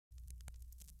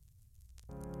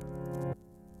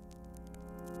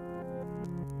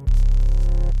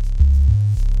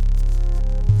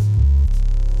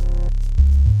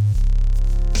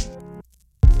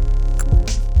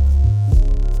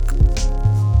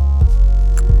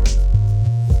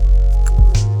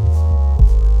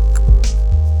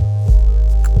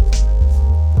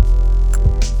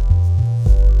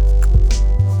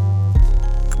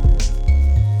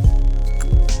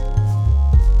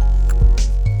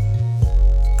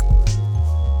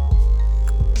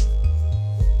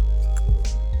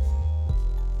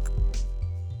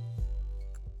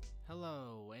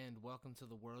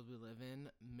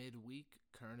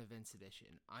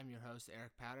Nation. I'm your host,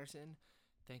 Eric Patterson.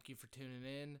 Thank you for tuning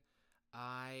in.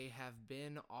 I have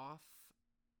been off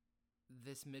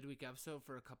this midweek episode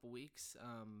for a couple weeks.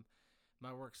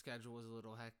 My work schedule was a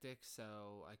little hectic,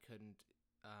 so I couldn't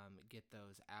get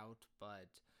those out, but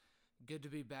good to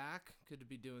be back. Good to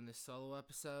be doing this solo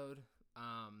episode.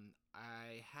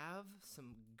 I have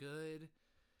some good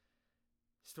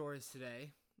stories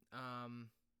today.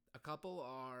 A couple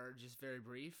are just very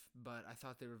brief, but I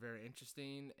thought they were very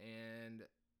interesting, and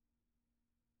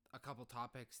a couple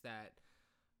topics that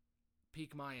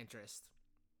pique my interest,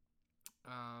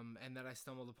 and that I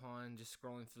stumbled upon just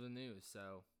scrolling through the news.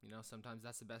 So, sometimes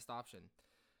that's the best option.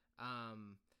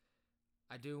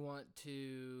 I do want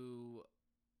to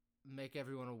make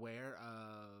everyone aware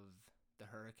of the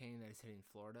hurricane that is hitting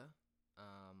Florida.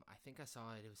 I think I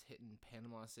saw it was hitting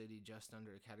Panama City just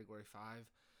under a Category 5.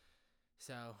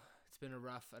 So it's been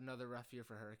another rough year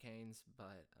for hurricanes,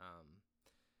 but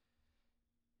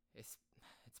it's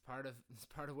part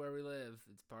of where we live.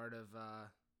 It's part of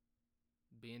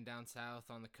being down south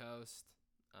on the coast.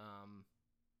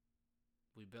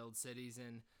 We build cities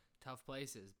in tough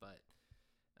places, but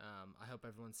I hope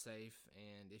everyone's safe.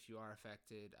 And if you are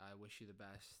affected, I wish you the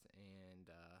best, and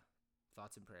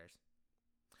thoughts and prayers.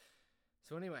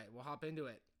 So anyway, we'll hop into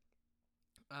it.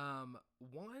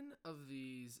 One of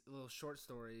these little short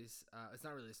stories, it's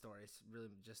not really a story, it's really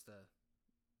just a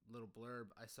little blurb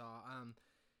I saw.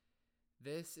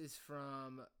 This is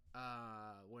from,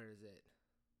 where is it?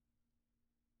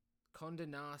 Condé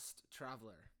Nast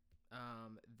Traveler.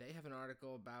 They have an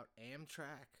article about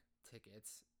Amtrak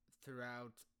tickets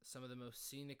throughout some of the most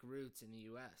scenic routes in the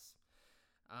U.S.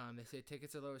 They say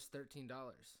tickets are low as $13.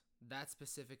 That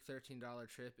specific $13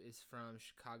 trip is from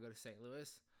Chicago to St.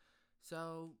 Louis.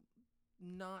 So,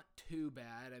 not too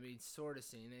bad. I mean, sort of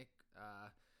scenic.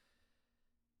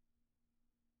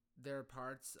 There are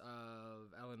parts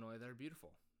of Illinois that are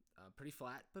beautiful. Pretty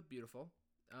flat, but beautiful.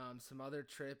 Some other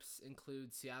trips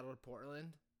include Seattle to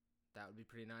Portland. That would be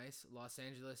pretty nice. Los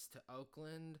Angeles to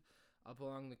Oakland, up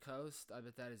along the coast. I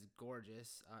bet that is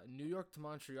gorgeous. New York to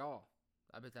Montreal.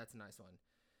 I bet that's a nice one.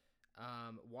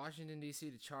 Washington, D.C.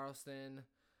 to Charleston.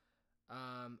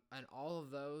 And all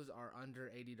of those are under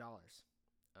 $80.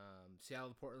 Seattle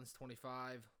to Portland's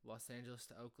 $25. Los Angeles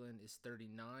to Oakland is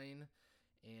 $39.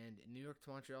 And New York to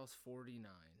Montreal is $49.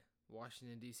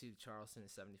 Washington, D.C. to Charleston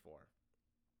is $74.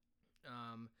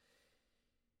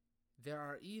 There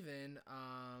are even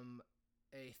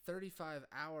a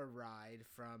 35-hour ride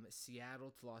from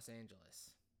Seattle to Los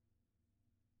Angeles,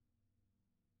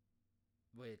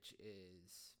 which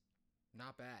is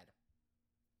not bad.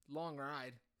 Long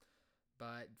ride,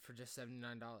 but for just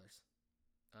 $79.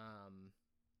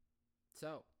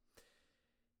 So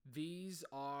these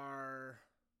are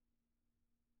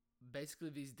basically,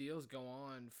 these deals go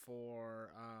on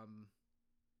for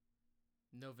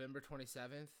November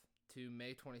 27th to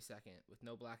May 22nd with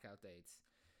no blackout dates.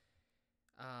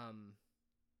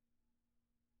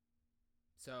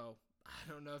 So I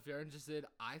don't know if you're interested.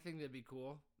 I think that'd be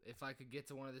cool if I could get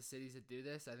to one of the cities that do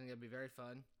this. I think that'd be very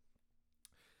fun.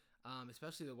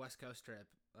 Especially the West Coast trip.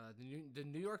 The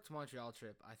New York to Montreal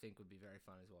trip, I think, would be very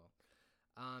fun as well.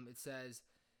 It says,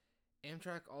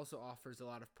 Amtrak also offers a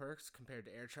lot of perks compared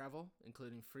to air travel,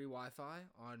 including free Wi-Fi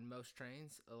on most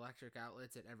trains, electric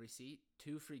outlets at every seat,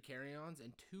 2 free carry-ons,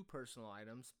 and 2 personal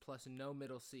items, plus no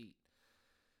middle seat.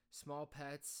 Small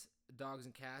pets, dogs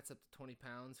and cats up to 20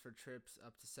 pounds for trips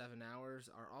up to 7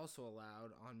 hours are also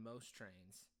allowed on most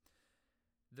trains.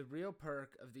 The real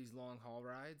perk of these long-haul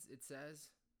rides, it says,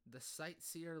 the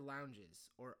sightseer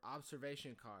lounges, or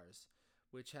observation cars,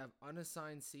 which have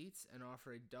unassigned seats and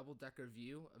offer a double-decker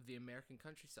view of the American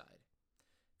countryside.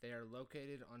 They are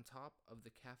located on top of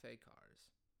the cafe cars.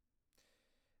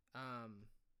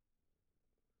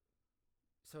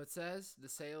 So it says the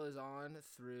sale is on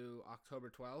through October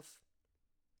 12th.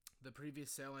 The previous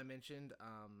sale I mentioned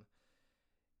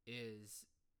is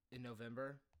in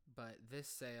November, but this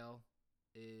sale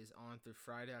is on through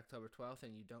Friday, October 12th,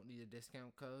 and you don't need a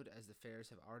discount code as the fares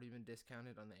have already been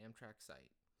discounted on the Amtrak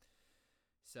site.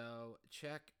 So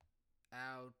check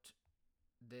out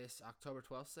this October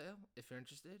 12th sale if you're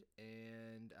interested,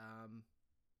 and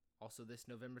also this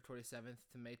November 27th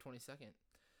to May 22nd.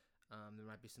 There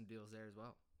might be some deals there as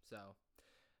well. So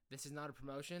this is not a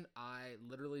promotion. I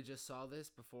literally just saw this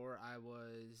before I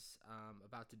was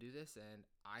about to do this, and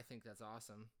I think that's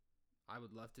awesome. I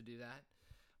would love to do that,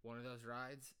 one of those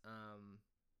rides.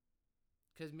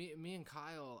 Because me and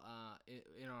Kyle,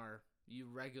 in our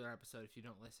regular episode, if you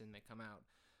don't listen, they come out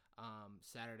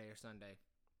Saturday or Sunday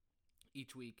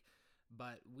each week.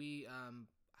 But we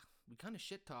we kind of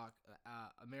shit talk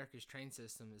America's train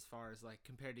system as far as like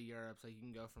compared to Europe's. Like you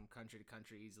can go from country to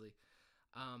country easily.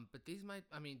 But these might,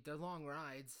 I mean, they're long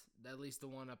rides. At least the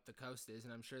one up the coast is,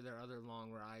 and I'm sure there are other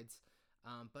long rides.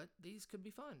 But these could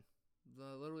be fun.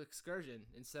 The little excursion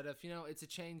instead of, it's a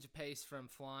change of pace from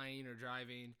flying or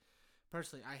driving.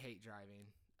 Personally, I hate driving.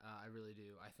 I really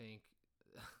do. I think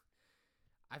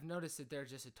I've noticed that there are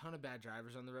just a ton of bad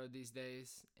drivers on the road these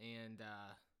days, and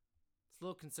it's a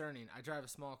little concerning. I drive a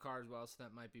small car as well, so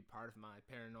that might be part of my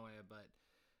paranoia, but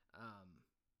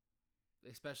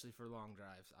especially for long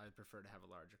drives, I would prefer to have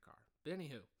a larger car. But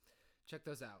anywho, check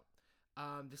those out.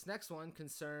 This next one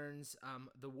concerns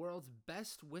the world's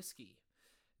best whiskey.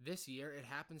 This year, it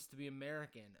happens to be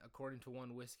American, according to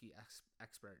one whiskey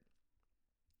expert.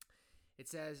 It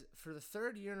says, for the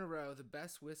third year in a row, the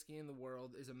best whiskey in the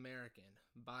world is American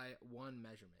by one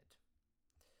measurement.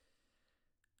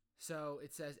 So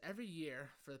it says, every year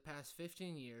for the past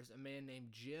 15 years, a man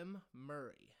named Jim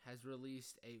Murray has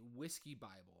released a whiskey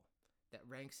Bible that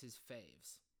ranks his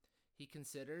faves. He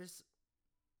considers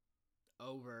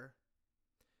over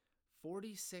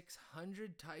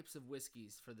 4,600 types of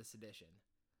whiskeys for this edition,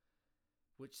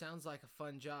 which sounds like a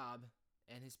fun job,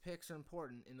 and his picks are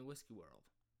important in the whiskey world.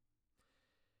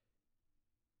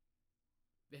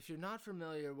 If you're not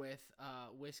familiar with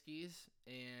whiskeys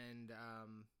and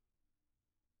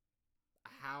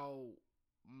how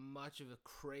much of a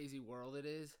crazy world it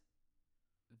is,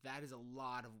 that is a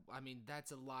lot of,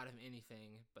 that's a lot of anything,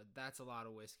 but that's a lot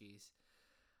of whiskeys.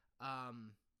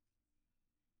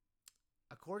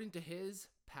 According to his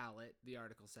palate, the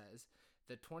article says,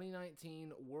 the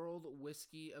 2019 World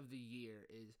Whiskey of the Year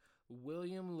is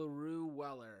William LaRue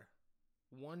Weller,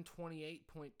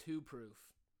 128.2 proof,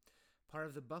 part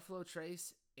of the Buffalo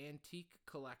Trace Antique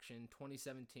Collection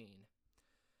 2017.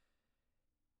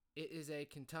 It is a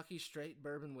Kentucky straight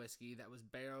bourbon whiskey that was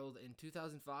barreled in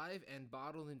 2005 and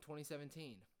bottled in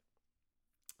 2017.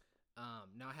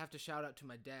 Now I have to shout out to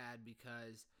my dad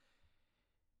because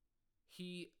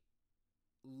he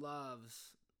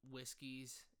loves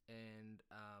whiskeys and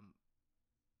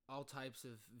all types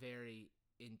of very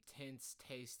intense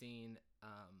tasting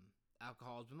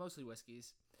alcohols, but mostly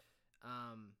whiskeys.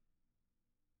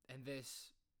 And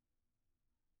this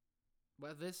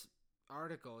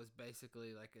article is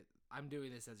basically like I'm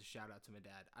doing this as a shout out to my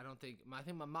dad. I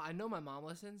know my mom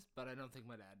listens, but I don't think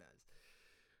my dad does.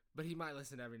 But he might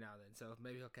listen every now and then, so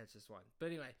maybe he'll catch this one. But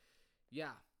anyway,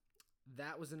 yeah,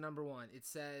 that was the number one. It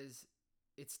says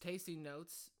its tasting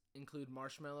notes include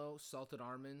marshmallow, salted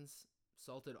almonds,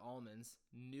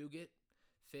 nougat,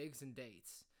 figs, and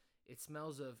dates. It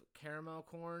smells of caramel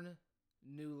corn,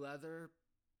 new leather,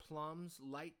 plums,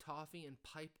 light toffee, and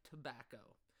pipe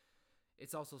tobacco.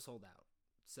 It's also sold out,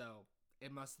 so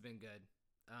it must have been good.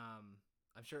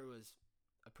 I'm sure it was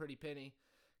a pretty penny,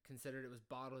 considered it was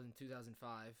bottled in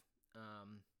 2005.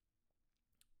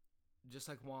 Just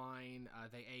like wine,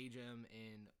 they age them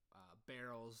in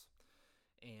barrels,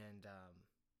 and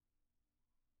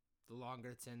the longer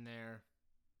it's in there,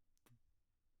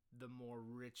 the more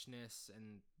richness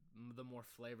and the more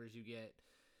flavors you get.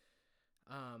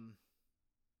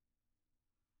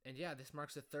 And yeah, this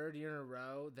marks the third year in a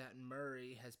row that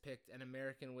Murray has picked an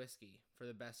American whiskey for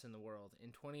the best in the world. In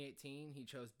 2018, he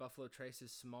chose Buffalo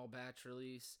Trace's small batch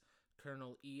release,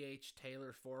 Colonel E.H.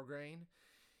 Taylor 4-grain.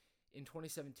 In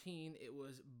 2017, it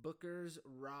was Booker's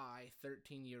Rye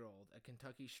 13-year-old, a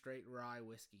Kentucky straight rye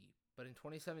whiskey. But in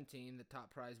 2017, the top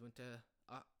prize went to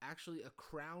actually a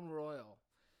Crown Royal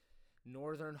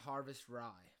Northern Harvest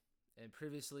Rye. And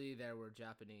previously, there were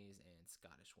Japanese and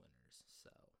Scottish winners.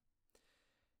 So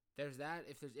there's that.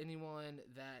 If there's anyone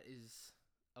that is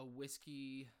a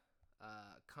whiskey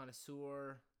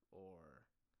connoisseur or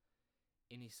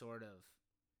any sort of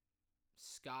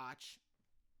Scotch,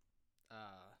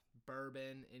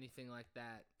 bourbon, anything like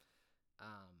that,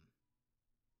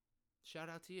 shout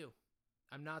out to you.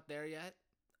 I'm not there yet.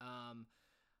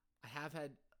 I have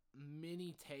had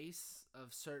many tastes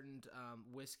of certain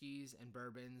whiskeys and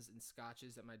bourbons and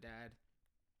scotches that my dad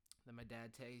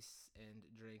tastes and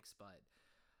drinks, but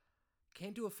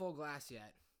can't do a full glass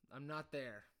yet. I'm not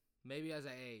there. Maybe as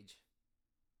I age.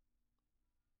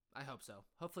 I hope so.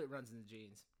 Hopefully it runs in the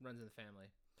genes, runs in the family.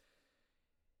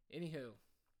 Anywho,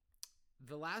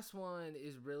 the last one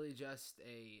is really just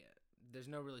there's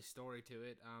no really story to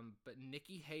it, but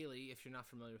Nikki Haley, if you're not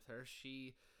familiar with her,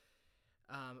 she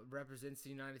represents the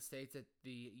United States at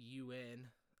the UN.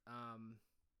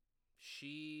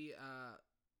 She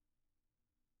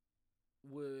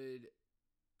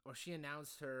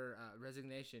announced her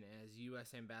resignation as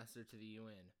U.S. ambassador to the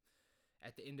UN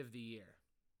at the end of the year.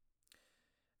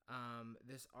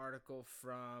 This article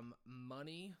from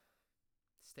Money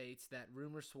states that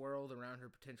rumors swirled around her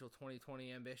potential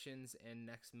 2020 ambitions and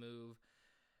next move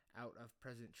out of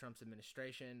President Trump's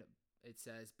administration. It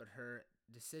says, but her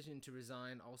decision to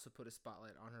resign also put a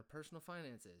spotlight on her personal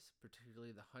finances,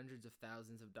 particularly the hundreds of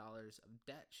thousands of dollars of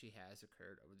debt she has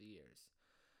incurred over the years.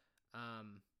 I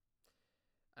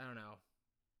don't know.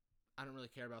 I don't really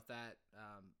care about that.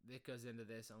 It goes into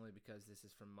this only because this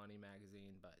is from Money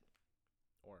magazine,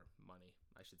 or Money,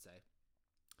 I should say.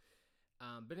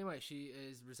 But anyway, she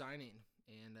is resigning,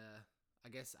 and I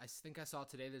think I saw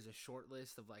today there's a short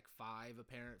list of like five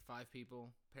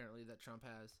people apparently that Trump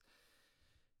has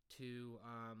to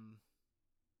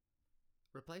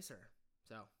replace her.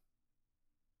 So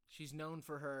she's known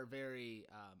for her very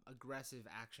aggressive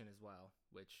action as well,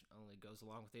 which only goes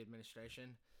along with the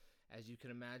administration, as you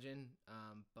can imagine.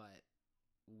 But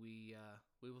we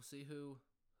will see who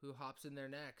hops in there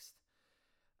next.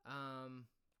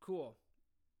 Cool.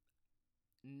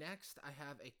 Next, I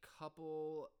have a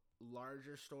couple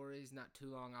larger stories, not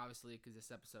too long, obviously, because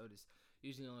this episode is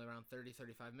usually only around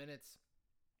 30-35 minutes.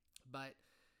 But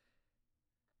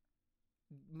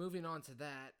moving on to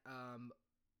that,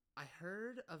 I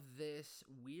heard of this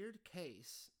weird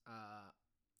case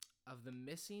of the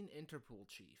missing Interpol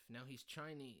chief. Now, he's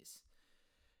Chinese,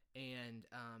 and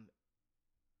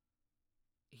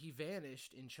he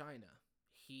vanished in China.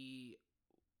 He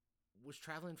was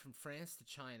traveling from France to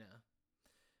China,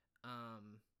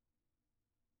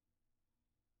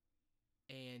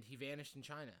 and he vanished in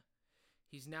China.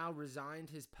 He's now resigned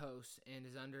his post and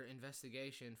is under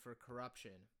investigation for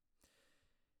corruption.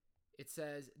 It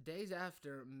says, days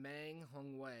after Meng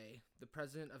Hongwei, the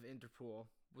president of Interpol,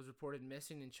 was reported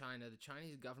missing in China, the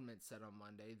Chinese government said on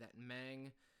Monday that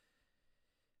Meng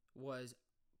was,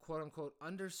 quote-unquote,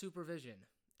 under supervision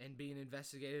and being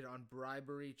investigated on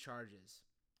bribery charges.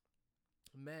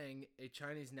 Meng, a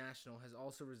Chinese national, has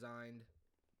also resigned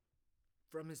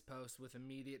from his post with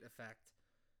immediate effect,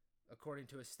 according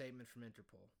to a statement from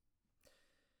Interpol.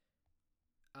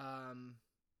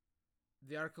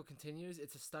 The article continues,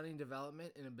 it's a stunning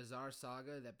development in a bizarre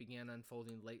saga that began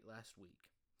unfolding late last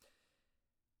week.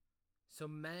 So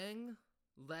Meng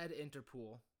led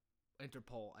Interpol,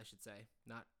 I should say,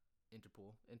 not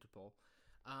Interpol.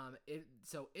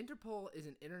 So Interpol is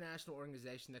an international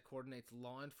organization that coordinates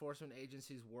law enforcement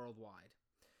agencies worldwide.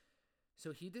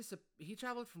 So he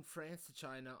traveled from France to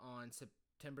China on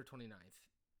September 29th.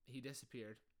 He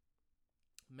disappeared.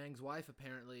 Meng's wife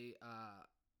apparently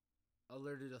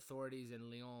alerted authorities in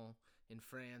Lyon in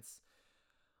France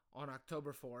on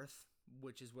October 4th,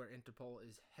 which is where Interpol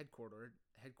is headquartered.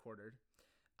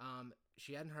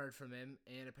 She hadn't heard from him,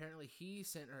 and apparently he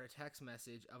sent her a text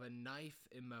message of a knife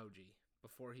emoji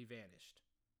before he vanished.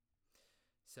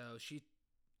 So she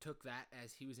took that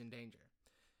as he was in danger.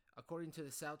 According to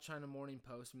the South China Morning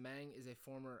Post, Meng is a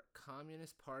former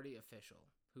Communist Party official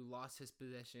who lost his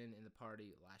position in the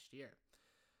party last year.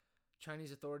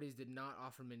 Chinese authorities did not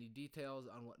offer many details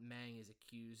on what Meng is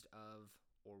accused of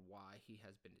or why he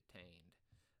has been detained.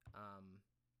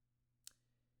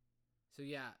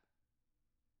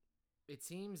 It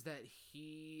seems that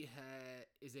he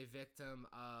is a victim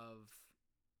of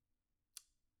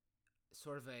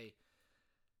sort of a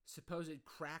supposed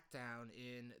crackdown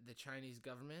in the Chinese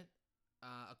government,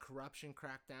 a corruption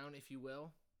crackdown, if you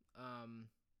will.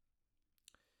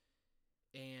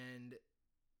 And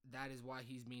that is why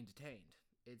he's being detained.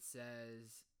 It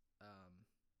says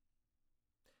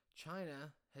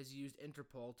China has used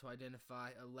Interpol to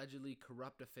identify allegedly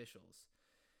corrupt officials.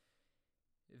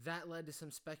 That led to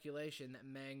some speculation that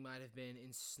Meng might have been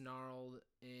ensnarled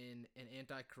in an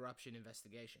anti-corruption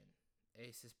investigation,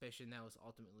 a suspicion that was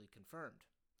ultimately confirmed.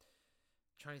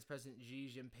 Chinese President Xi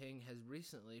Jinping has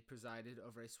recently presided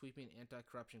over a sweeping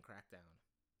anti-corruption crackdown,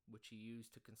 which he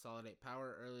used to consolidate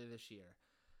power earlier this year.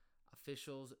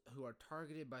 Officials who are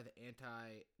targeted by the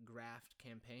anti-graft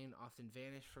campaign often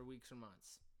vanish for weeks or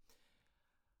months.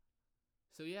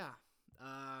 So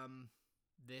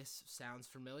this sounds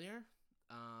familiar.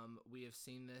 We have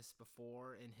seen this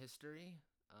before in history,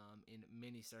 in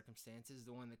many circumstances.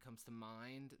 The one that comes to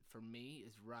mind for me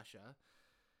is Russia.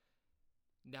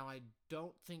 Now, I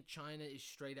don't think China is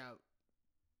straight out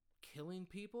killing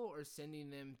people or sending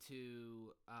them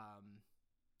to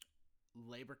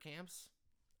labor camps.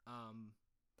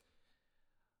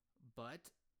 But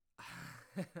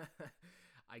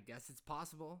I guess it's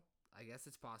possible.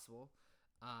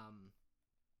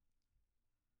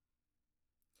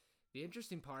 The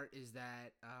interesting part is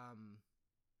that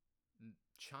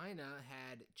China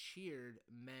had cheered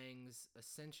Meng's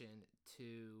ascension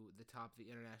to the top of the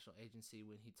international agency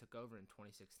when he took over in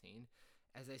 2016,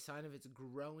 as a sign of its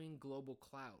growing global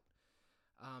clout.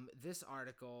 This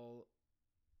article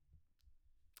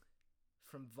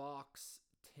from Vox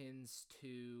tends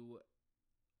to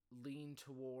lean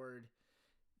toward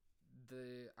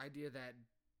the idea that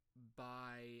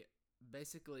by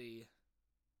basically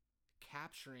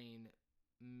capturing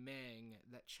Meng,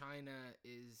 that China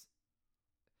is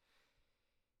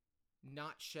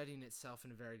not shedding itself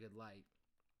in a very good light.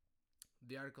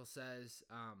 The article says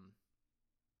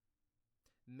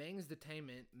Meng's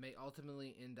detainment may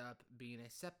ultimately end up being a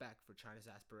setback for China's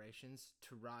aspirations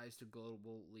to rise to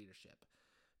global leadership.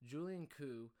 Julian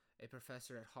Ku, a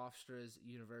professor at Hofstra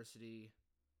University's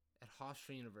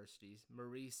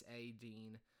Maurice A.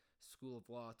 Dean School of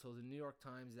Law, told the New York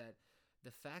Times that the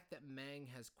fact that Meng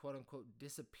has quote-unquote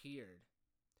disappeared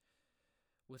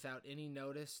without any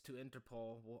notice to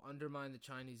Interpol will undermine the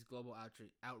Chinese global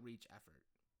outreach effort.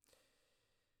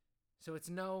 So it's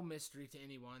no mystery to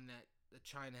anyone that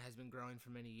China has been growing for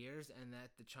many years, and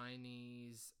that the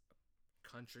Chinese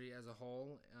country as a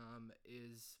whole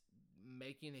is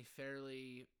making a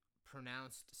fairly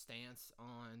pronounced stance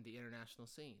on the international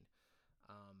scene.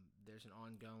 There's an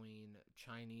ongoing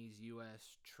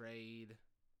Chinese-U.S. trade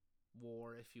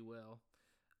war, if you will.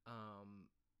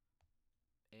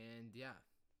 And yeah,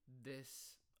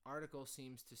 this article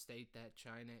seems to state that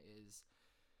China is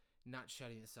not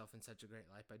shedding itself in such a great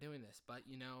light by doing this. But,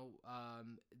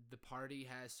 the party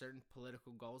has certain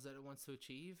political goals that it wants to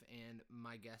achieve, and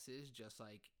my guess is, just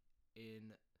like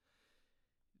in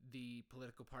the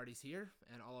political parties here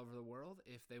and all over the world,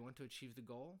 if they want to achieve the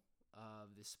goal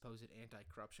of this supposed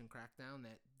anti-corruption crackdown,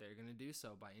 that they're going to do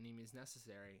so by any means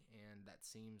necessary, and that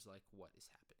seems like what is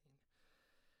happening.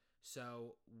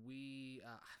 So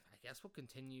I guess we'll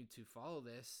continue to follow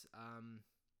this.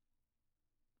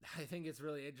 I think it's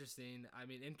really interesting. I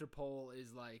mean, Interpol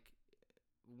is like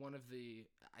one of the.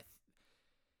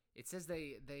 It says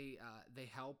they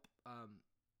help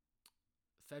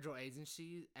federal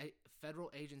agencies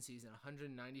in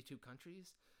 192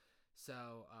 countries.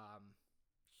 So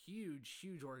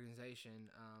huge organization.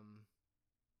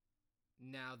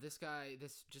 Now this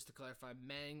just to clarify,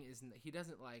 Meng he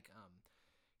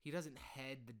doesn't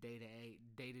head the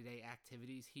day-to-day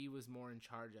activities. He was more in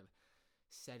charge of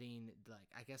setting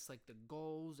the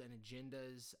goals and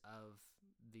agendas of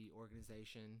the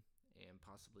organization and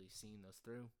possibly seeing those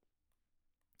through.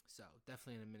 So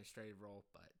definitely an administrative role,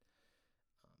 but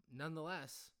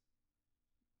nonetheless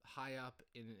high up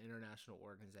in an international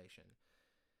organization.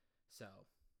 So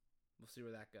we'll see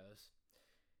where that goes.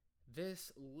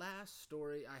 This last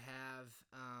story I have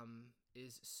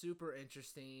is super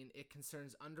interesting. It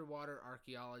concerns underwater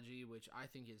archaeology, which I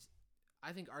think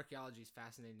archaeology is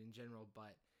fascinating in general,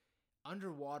 but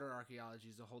underwater archaeology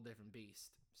is a whole different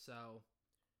beast. So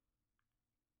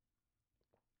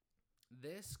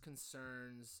this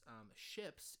concerns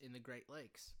ships in the Great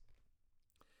Lakes.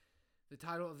 The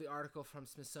title of the article from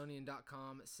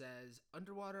Smithsonian.com says,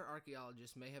 underwater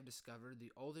archaeologists may have discovered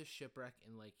the oldest shipwreck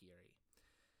in Lake Erie.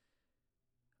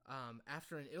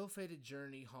 After an ill-fated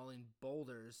journey hauling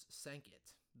boulders sank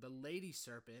it, the Lady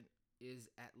Serpent is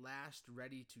at last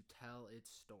ready to tell its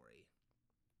story.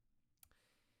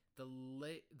 The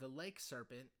Lake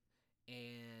Serpent,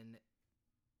 an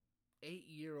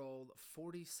 8-year-old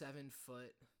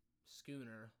 47-foot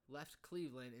schooner, left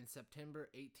Cleveland in September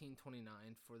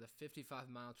 1829 for the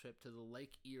 55-mile trip to the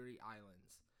Lake Erie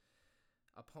Islands.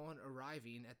 Upon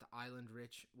arriving at the island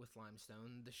rich with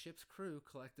limestone, the ship's crew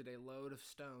collected a load of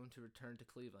stone to return to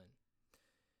Cleveland.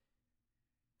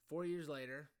 4 years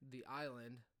later, the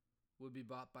island would be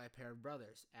bought by a pair of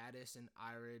brothers, Addis and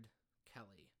Irid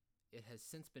Kelly. It has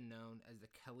since been known as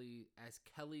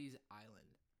Kelly's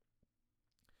Island.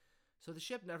 So the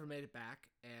ship never made it back,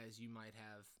 as you might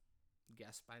have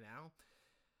guessed by now.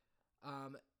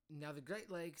 Now the Great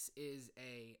Lakes is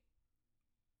a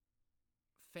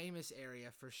famous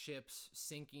area for ships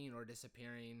sinking or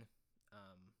disappearing.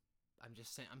 I'm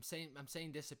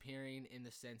saying disappearing in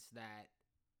the sense that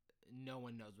no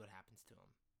one knows what happens to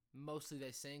them. Mostly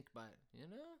they sink, but if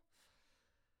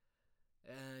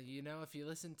you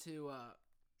listen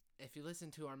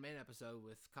to our main episode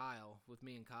with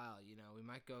me and Kyle, we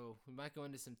might go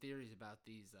into some theories about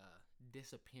these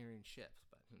disappearing ships,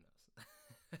 but who knows?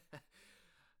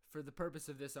 For the purpose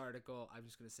of this article, I'm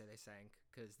just going to say they sank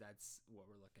because that's what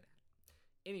we're looking at.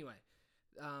 Anyway,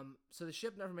 so the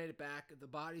ship never made it back. The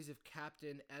bodies of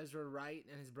Captain Ezra Wright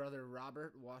and his brother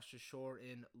Robert washed ashore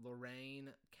in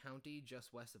Lorain County,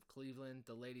 just west of Cleveland.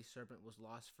 The Lady Serpent was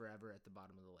lost forever at the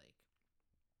bottom of the lake.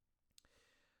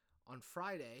 On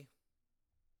Friday,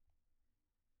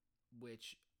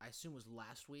 which I assume was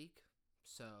last week,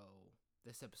 so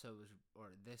This episode was,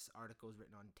 or this article was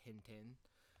written on 10/10,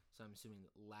 so I'm assuming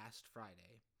last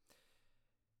Friday.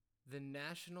 The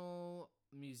National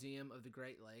Museum of the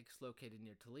Great Lakes, located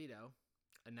near Toledo,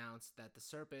 announced that the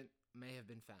serpent may have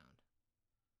been found,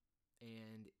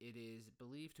 and it is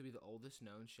believed to be the oldest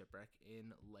known shipwreck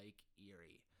in Lake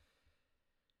Erie.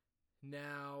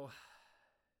 Now,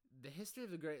 the history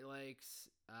of the Great Lakes,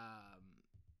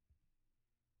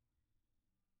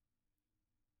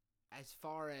 as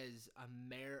far as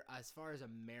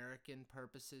American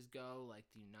purposes go, like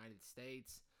the United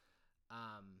States,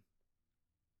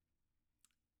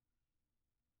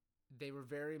 they were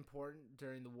very important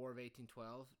during the War of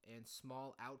 1812, and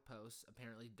small outposts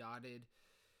apparently dotted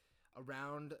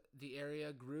around the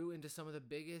area grew into some of the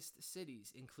biggest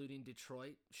cities, including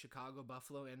Detroit, Chicago,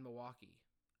 Buffalo, and Milwaukee.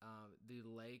 The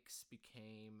lakes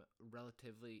became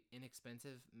relatively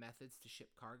inexpensive methods to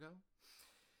ship cargo,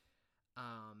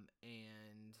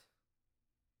 and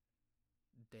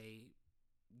they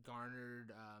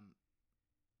garnered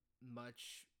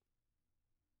much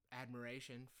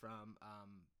admiration from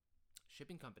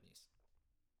shipping companies.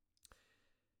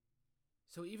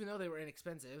 So even though they were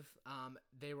inexpensive,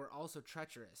 they were also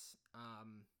treacherous.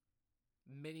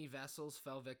 Many vessels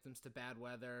fell victims to bad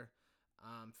weather.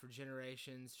 For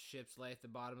generations, ships lay at the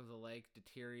bottom of the lake,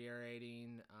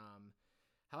 deteriorating.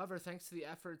 However, thanks to the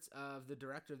efforts of the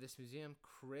director of this museum,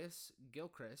 Chris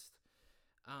Gilchrist,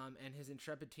 and his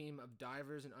intrepid team of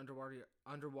divers and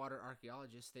underwater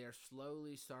archaeologists, they are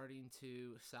slowly starting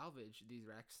to salvage these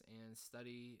wrecks and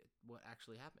study what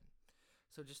actually happened.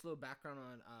 So just a little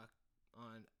background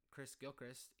on Chris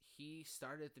Gilchrist. He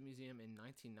started at the museum in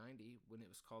 1990 when it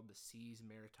was called the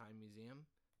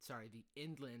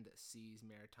Inland Seas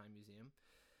Maritime Museum.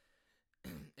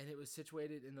 And it was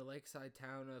situated in the lakeside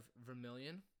town of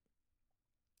Vermilion.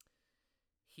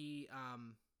 He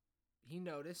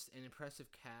noticed an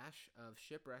impressive cache of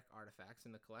shipwreck artifacts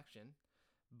in the collection,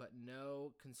 but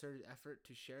no concerted effort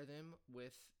to share them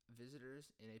with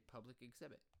visitors in a public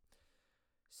exhibit.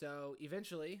 So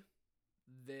eventually,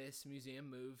 this museum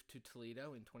moved to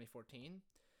Toledo in 2014.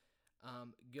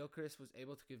 Gilchrist was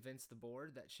able to convince the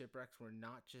board that shipwrecks were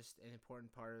not just an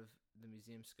important part of the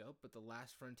museum's scope, but the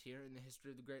last frontier in the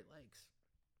history of the Great Lakes.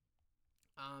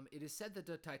 It is said that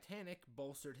the Titanic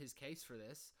bolstered his case for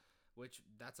this, which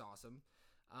that's awesome.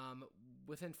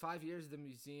 Within 5 years, the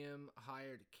museum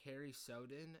hired Carrie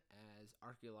Soden as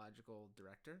archaeological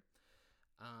director,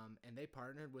 and they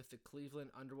partnered with the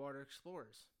Cleveland Underwater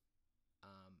Explorers,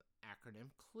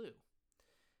 acronym CLUE,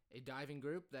 a diving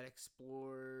group that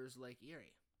explores Lake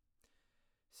Erie.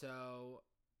 So,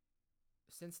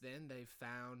 since then, they've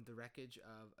found the wreckage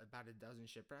of about a dozen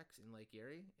shipwrecks in Lake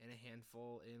Erie and a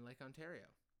handful in Lake Ontario.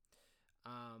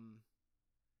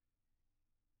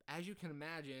 As you can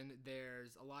imagine,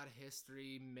 there's a lot of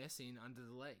history missing under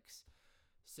the lakes.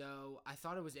 So I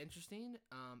thought it was interesting,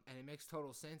 and it makes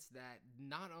total sense that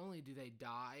not only do they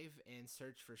dive and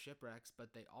search for shipwrecks,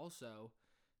 but they also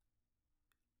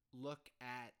look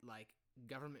at like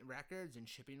government records and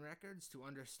shipping records to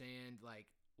understand like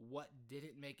what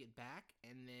didn't make it back,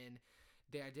 and then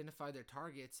they identify their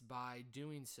targets by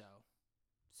doing so.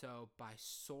 So by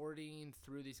sorting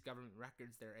through these government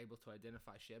records, they're able to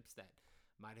identify ships that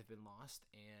might have been lost,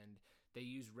 and they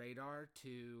use radar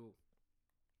to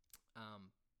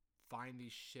find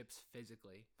these ships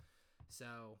physically.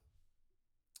 So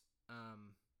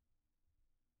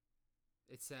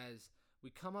it says, "We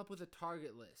come up with a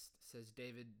target list," says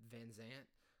David Van Zant,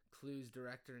 Clue's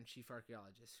director and chief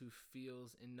archaeologist, who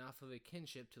feels enough of a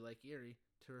kinship to Lake Erie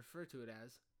to refer to it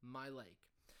as my lake.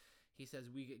 He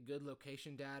says, "We get good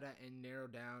location data and narrow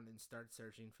down and start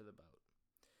searching for the boat."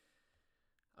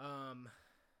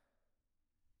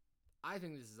 I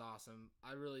think this is awesome.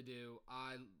 I really do.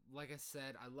 Like I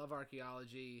said, I love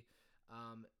archaeology.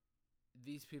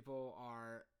 These people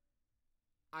are,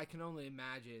 I can only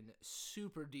imagine,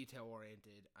 super detail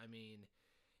oriented. I mean,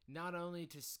 not only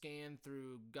to scan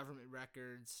through government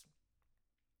records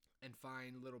and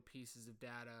find little pieces of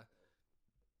data,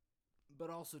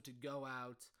 but also to go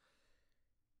out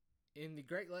in the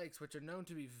Great Lakes, which are known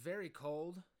to be very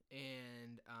cold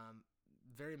and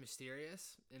very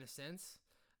mysterious in a sense,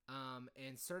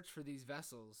 and search for these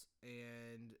vessels.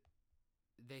 And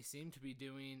they seem to be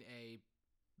doing a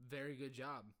very good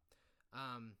job.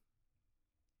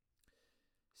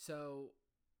 So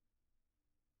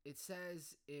it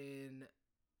says in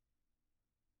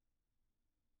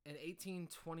an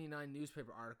 1829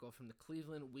 newspaper article from the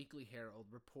Cleveland Weekly Herald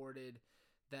reported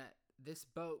that this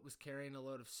boat was carrying a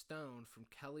load of stone from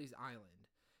Kelly's Island,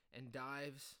 and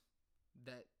dives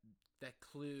that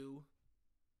Clue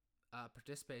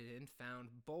participated in found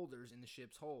boulders in the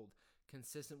ship's hold,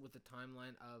 consistent with the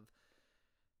timeline of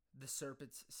the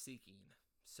Serpent's seeking.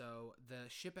 So the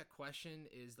ship at question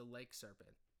is the Lake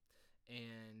Serpent,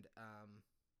 and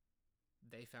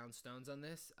they found stones on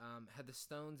this. Had the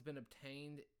stones been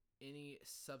obtained any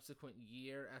subsequent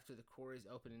year after the quarries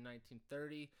opened in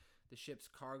 1930, the ship's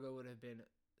cargo would have been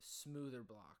smoother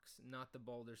blocks, not the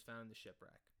boulders found in the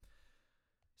shipwreck.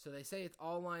 So they say it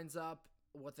all lines up,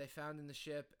 what they found in the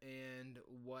ship and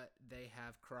what they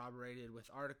have corroborated with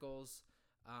articles.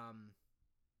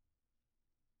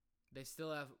 They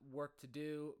still have work to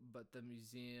do, but the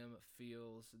museum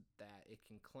feels that it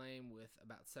can claim with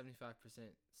about 75%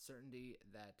 certainty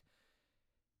that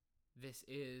this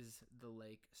is the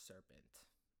Lake Serpent.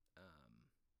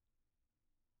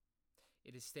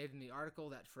 It is stated in the article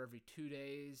that for every 2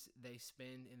 days they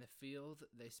spend in the field,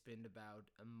 they spend about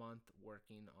a month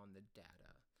working on the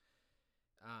data.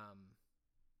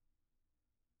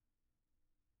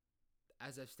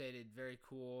 As I've stated, very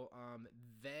cool.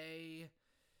 They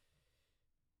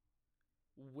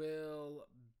will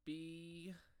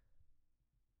be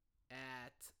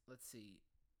at, let's see,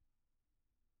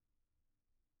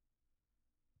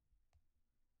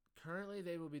 currently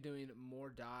they will be doing more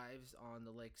dives on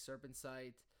the Lake Serpent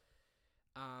site.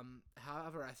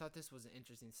 However, I thought this was an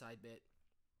interesting side bit.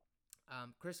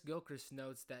 Chris Gilchrist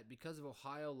notes that because of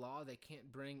Ohio law, they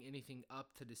can't bring anything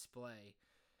up to display.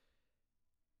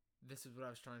 This is what I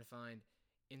was trying to find.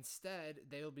 Instead,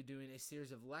 they will be doing a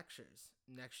series of lectures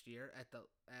next year at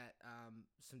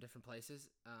some different places.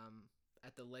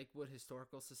 At the Lakewood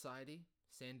Historical Society,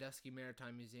 Sandusky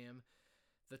Maritime Museum,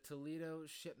 the Toledo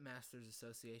Shipmasters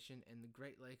Association, and the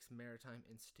Great Lakes Maritime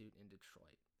Institute in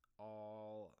Detroit.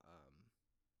 All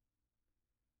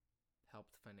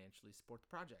helped financially support the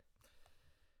project.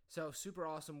 So super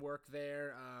awesome work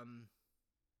there.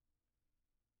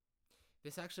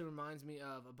 This actually reminds me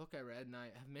of a book I read, and I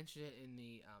have mentioned it in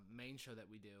the main show that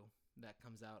we do that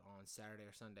comes out on Saturday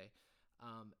or Sunday.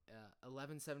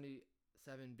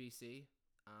 1177 BC.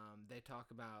 They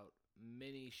talk about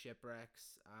many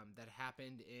shipwrecks that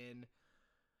happened in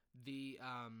the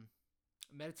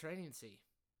Mediterranean Sea,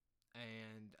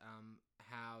 and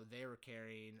how they were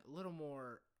carrying a little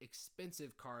more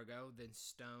expensive cargo than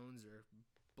stones or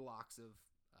blocks of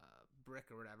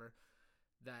brick or whatever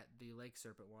that the Lake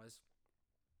Serpent was.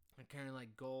 They're carrying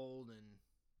like gold and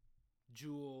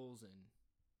jewels and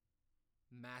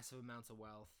massive amounts of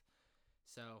wealth.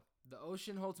 So the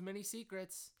ocean holds many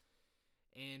secrets,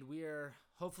 and we are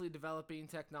hopefully developing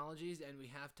technologies, and we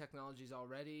have technologies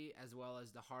already, as well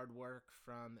as the hard work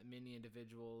from many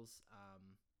individuals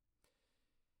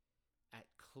at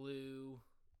Clue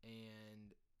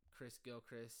and Chris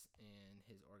Gilchrist and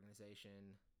his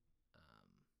organization.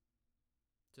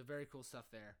 So very cool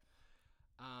stuff there.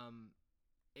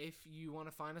 If you want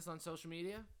to find us on social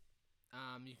media,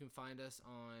 you can find us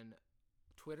on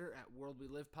Twitter at World We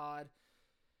Live Pod.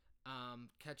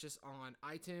 Catch us on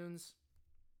iTunes,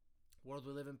 World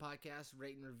We Live in Podcast,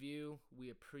 rate and review. We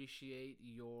appreciate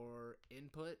your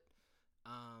input.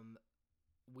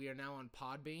 We are now on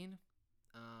Podbean.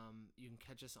 You can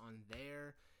catch us on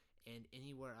there and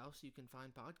anywhere else you can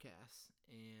find podcasts.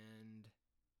 And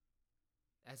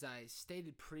as I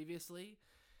stated previously,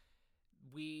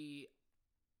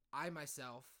 I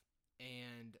myself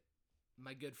and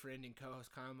my good friend and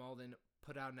co-host Kyle Malden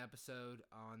put out an episode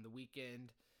on the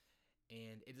weekend,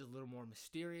 and it is a little more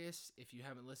mysterious. If you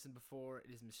haven't listened before, it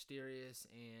is mysterious,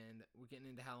 and we're getting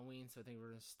into Halloween, so I think we're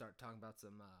going to start talking about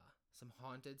some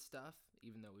haunted stuff,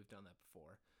 even though we've done that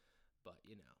before. But,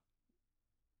 you know,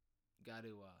 got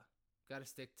to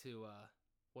stick to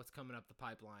what's coming up the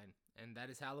pipeline, and that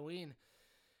is Halloween.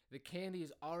 The candy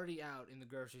is already out in the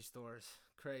grocery stores.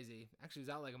 Crazy. Actually, it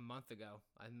was out like a month ago.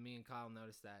 Me and Kyle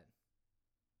noticed that.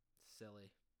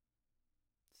 Silly.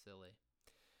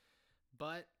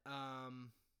 But,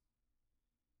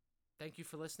 thank you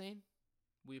for listening.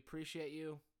 We appreciate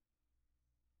you.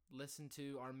 Listen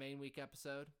to our main week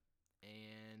episode,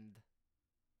 and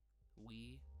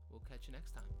we will catch you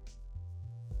next time.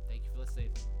 Thank you for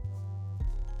listening.